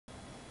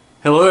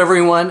Hello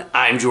everyone,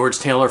 I'm George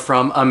Taylor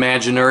from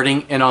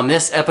ImagiNERDing, and on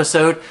this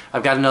episode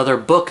I've got another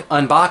book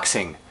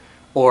unboxing,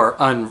 or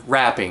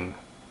unwrapping,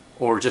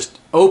 or just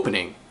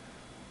opening.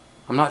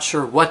 I'm not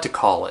sure what to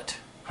call it.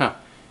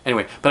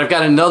 Anyway, but I've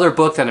got another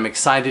book that I'm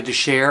excited to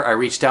share. I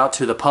reached out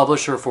to the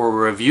publisher for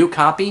a review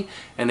copy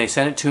and they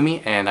sent it to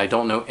me, and I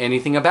don't know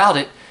anything about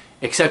it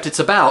except it's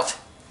about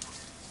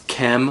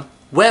Kem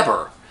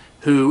Weber,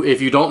 who, if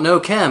you don't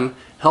know Kem,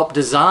 helped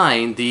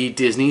design the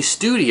Disney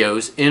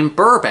studios in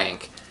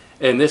Burbank.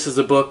 And this is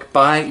a book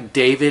by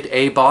David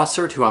A.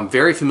 Bossert, who I'm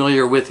very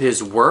familiar with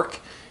his work.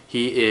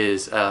 He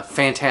is a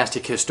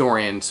fantastic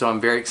historian, so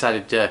I'm very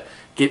excited to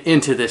get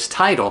into this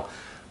title.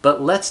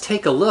 But let's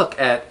take a look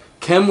at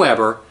Kem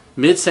Weber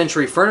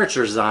mid-century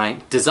furniture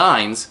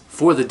designs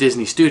for the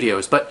Disney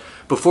studios. But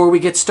before we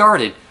get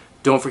started,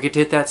 don't forget to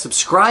hit that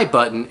subscribe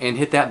button and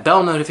hit that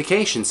bell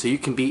notification so you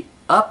can be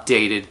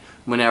updated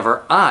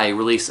whenever I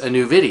release a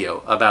new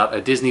video about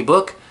a Disney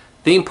book,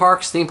 theme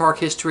parks, theme park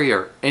history,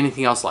 or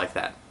anything else like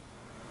that.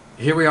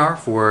 Here we are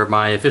for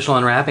my official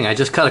unwrapping. I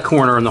just cut a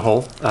corner in the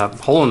hole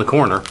in the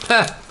corner.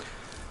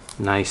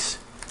 Nice.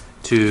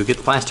 To get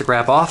the plastic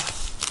wrap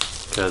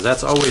off, because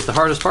that's always the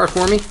hardest part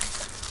for me.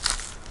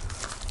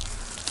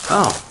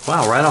 Oh,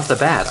 wow, right off the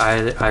bat,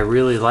 I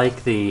really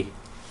like the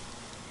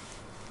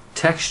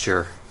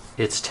texture.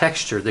 It's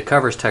textured, the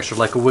cover's textured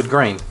like a wood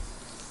grain.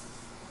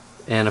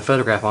 And a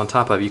photograph on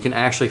top of it. You can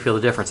actually feel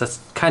the difference. That's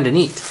kind of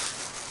neat.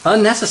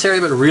 Unnecessary,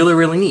 but really,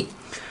 really neat.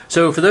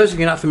 So for those of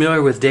you not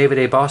familiar with David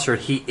A. Bossert,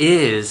 he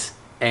is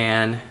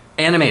an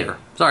animator.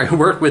 Sorry,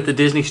 worked with the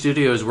Disney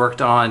Studios, worked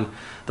on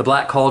The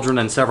Black Cauldron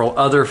and several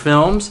other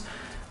films.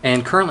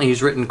 And currently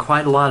he's written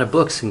quite a lot of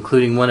books,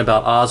 including one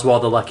about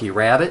Oswald the Lucky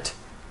Rabbit,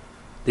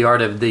 The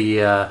Art of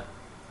the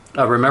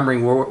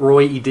Remembering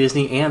Roy E.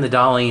 Disney, and the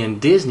Dolly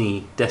and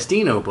Disney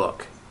Destino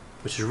book,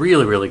 which is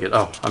really, really good.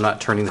 Oh, I'm not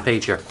turning the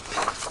page here.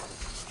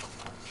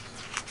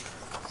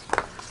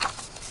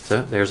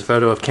 So there's a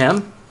photo of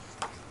Kem.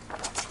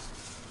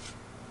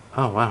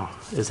 Oh wow,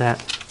 is that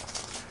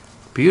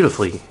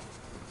beautifully,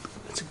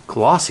 it's a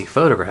glossy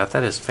photograph.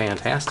 That is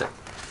fantastic.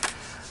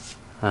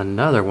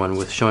 Another one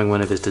with showing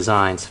one of his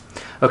designs.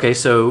 Okay,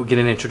 so get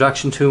an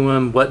introduction to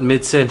him, what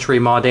mid-century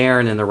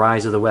modern and the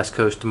rise of the West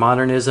Coast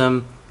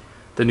modernism,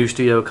 the new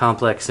studio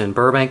complex in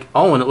Burbank.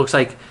 Oh, and it looks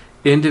like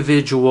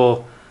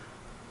individual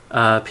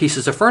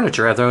pieces of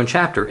furniture have their own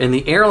chapter. And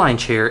the airline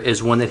chair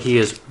is one that he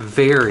is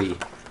very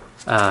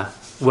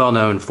well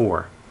known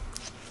for.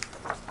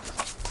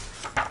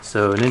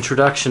 So an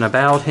introduction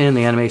about him,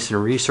 the Animation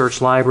Research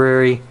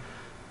Library,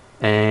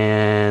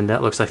 and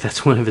that looks like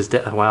that's one of his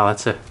wow,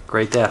 that's a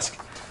great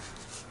desk.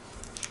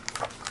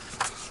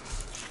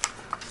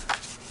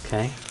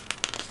 Okay.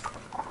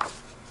 I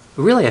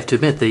really have to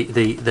admit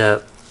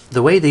the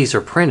way these are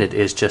printed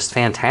is just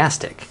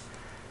fantastic.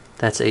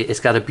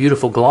 It's got a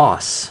beautiful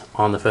gloss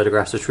on the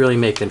photographs, which really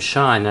make them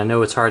shine. I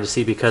know it's hard to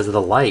see because of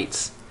the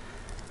lights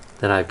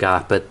that I've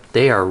got, but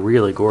they are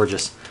really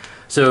gorgeous.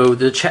 So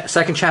the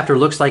second chapter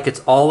looks like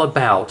it's all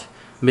about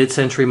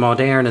mid-century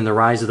modern and the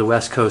rise of the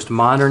West Coast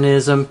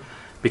modernism,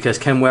 because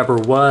Kem Weber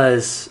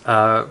was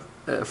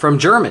from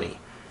Germany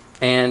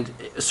and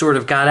sort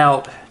of got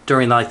out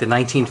during like the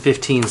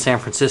 1915 San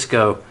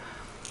Francisco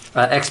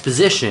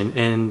exposition,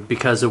 and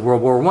because of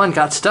World War I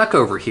got stuck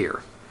over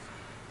here.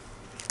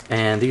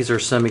 And these are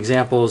some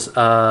examples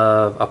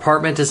of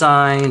apartment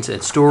designs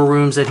and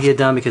storerooms that he had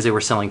done because they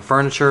were selling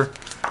furniture.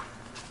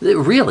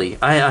 Really,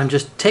 I'm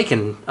just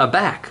taken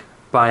aback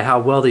by how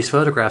well these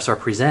photographs are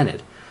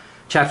presented.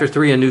 Chapter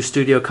 3, a new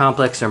studio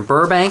complex in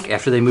Burbank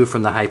after they moved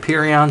from the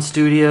Hyperion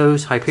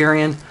Studios,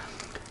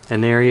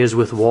 and there he is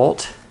with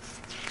Walt.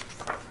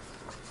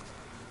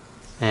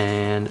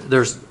 And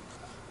there's,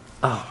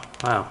 oh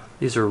wow,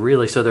 these are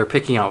really, so they're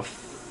picking out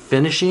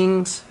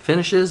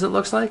finishes it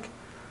looks like.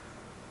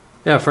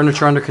 Yeah,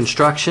 furniture under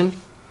construction.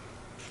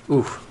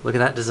 Ooh, look at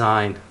that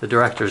design, the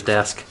director's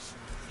desk.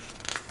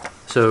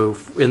 So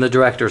in the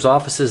director's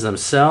offices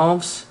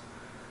themselves,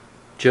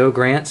 Joe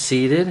Grant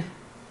seated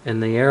in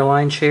the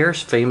airline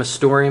chairs, famous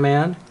story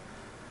man,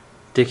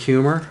 Dick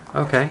Humor,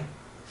 okay.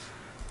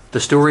 The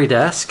story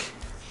desk,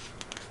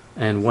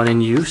 and one in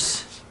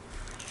use,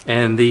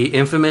 and the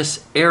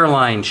infamous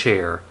airline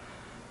chair.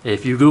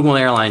 If you Google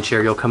an airline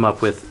chair, you'll come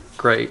up with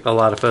a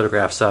lot of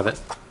photographs of it.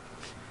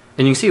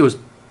 And you can see it was,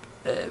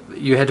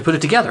 you had to put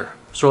it together,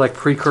 sort of like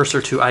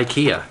precursor to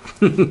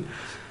IKEA.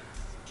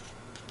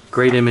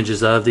 Great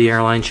images of the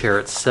airline chair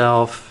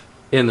itself.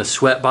 In the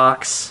sweat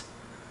box.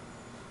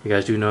 You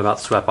guys do know about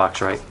the sweat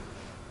box, right?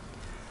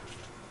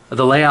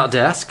 The layout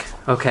desk,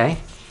 okay.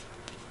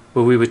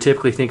 Well, we would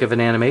typically think of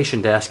an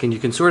animation desk, and you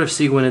can sort of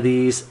see one of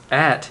these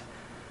at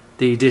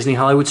the Disney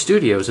Hollywood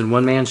Studios in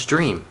One Man's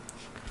Dream.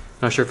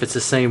 Not sure if it's the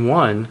same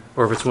one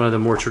or if it's one of the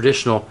more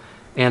traditional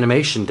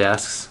animation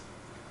desks.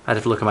 I'd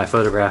have to look at my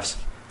photographs.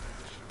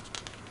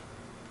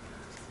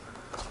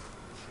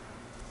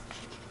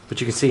 But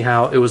you can see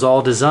how it was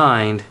all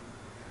designed.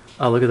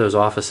 Oh, look at those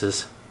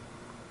offices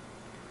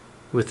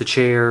with the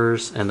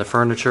chairs and the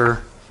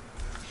furniture.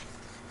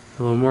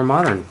 A little more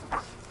modern.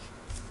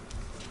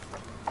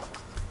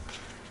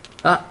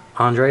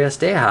 Andreas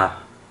Deha,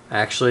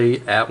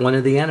 actually at one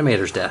of the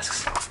animators'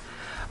 desks.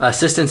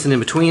 Assistants and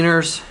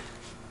in-betweeners.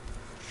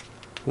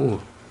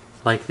 Ooh,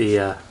 like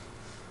the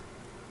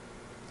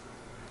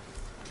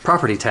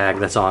property tag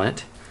that's on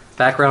it.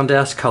 Background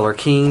desk, color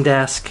keying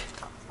desk,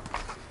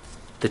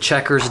 the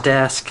checkers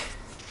desk,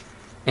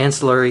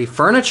 ancillary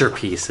furniture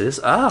pieces,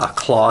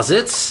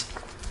 closets,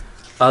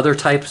 other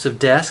types of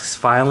desks,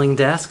 filing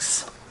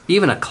desks,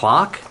 even a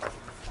clock,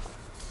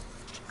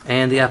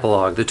 and the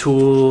epilogue, the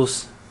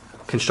tools,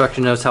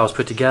 construction notes, how it's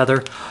put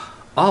together.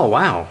 Oh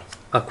wow,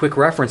 a quick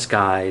reference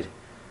guide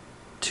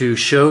to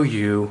show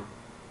you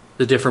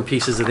the different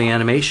pieces of the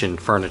animation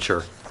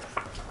furniture.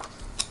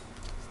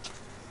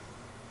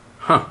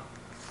 Huh.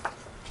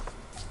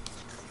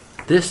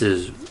 This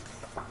is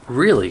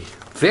really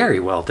very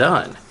well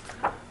done.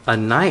 A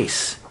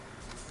nice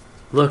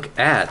look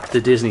at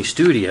the Disney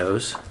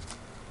Studios.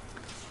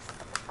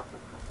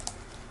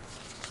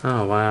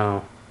 Oh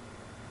wow.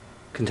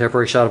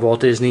 Contemporary shot of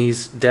Walt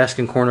Disney's desk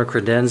and corner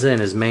credenza in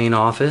his main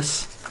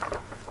office.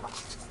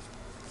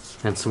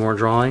 And some more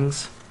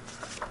drawings.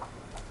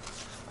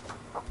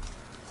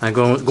 I'm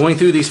going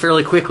through these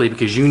fairly quickly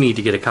because you need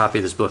to get a copy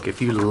of this book.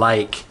 If you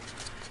like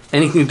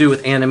anything to do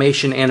with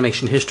animation,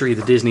 animation history,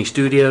 the Disney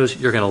Studios,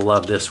 you're going to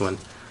love this one.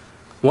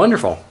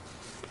 Wonderful.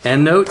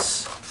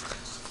 Endnotes.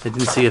 I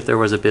didn't see if there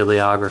was a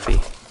bibliography.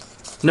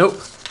 Nope.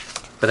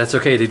 But that's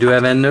okay. They do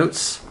have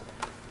endnotes.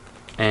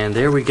 And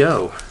there we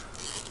go.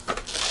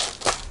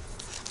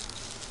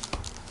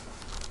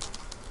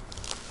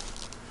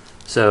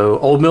 So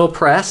Old Mill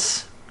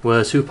Press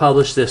was who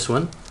published this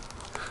one.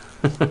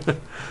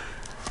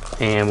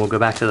 And we'll go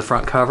back to the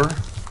front cover.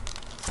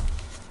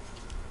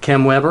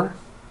 Kem Weber.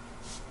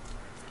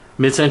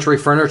 Mid-Century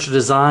Furniture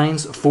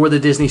Designs for the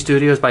Disney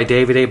Studios by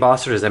David A.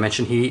 Bossert. As I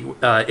mentioned, he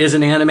is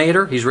an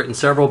animator. He's written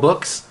several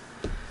books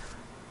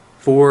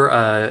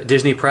for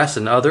Disney Press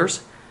and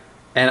others.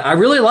 And I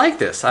really like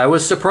this. I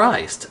was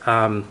surprised.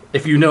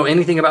 If you know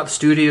anything about the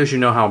studios, you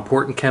know how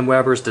important Kem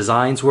Weber's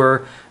designs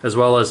were, as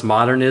well as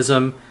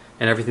modernism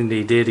and everything that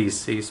he did.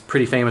 He's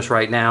pretty famous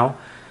right now.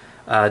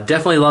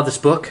 Definitely love this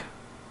book.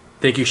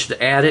 Think you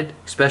should add it,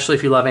 especially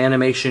if you love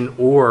animation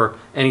or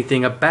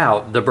anything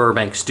about the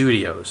Burbank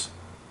Studios.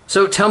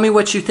 So tell me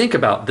what you think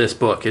about this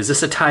book. Is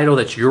this a title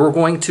that you're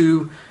going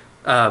to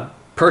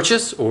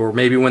purchase, or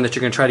maybe one that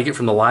you're going to try to get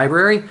from the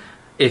library?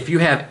 If you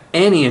have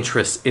any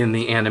interest in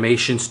the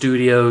animation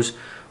studios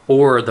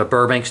or the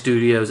Burbank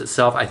Studios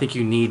itself, I think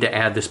you need to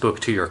add this book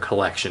to your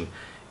collection.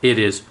 It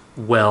is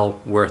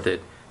well worth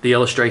it. The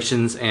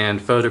illustrations and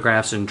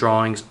photographs and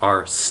drawings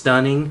are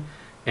stunning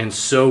and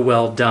so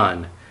well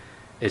done.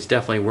 It's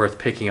definitely worth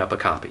picking up a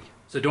copy.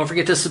 So don't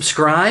forget to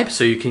subscribe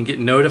so you can get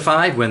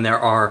notified when there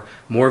are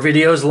more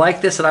videos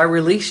like this that I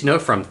release,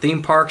 from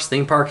theme parks,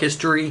 theme park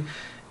history,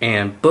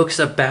 and books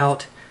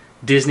about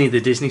Disney, the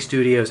Disney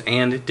Studios,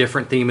 and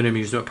different theme and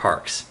amusement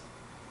parks.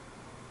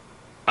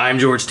 I'm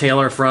George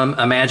Taylor from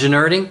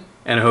ImagiNERDing,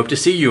 and I hope to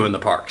see you in the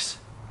parks.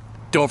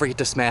 Don't forget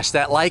to smash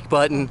that like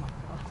button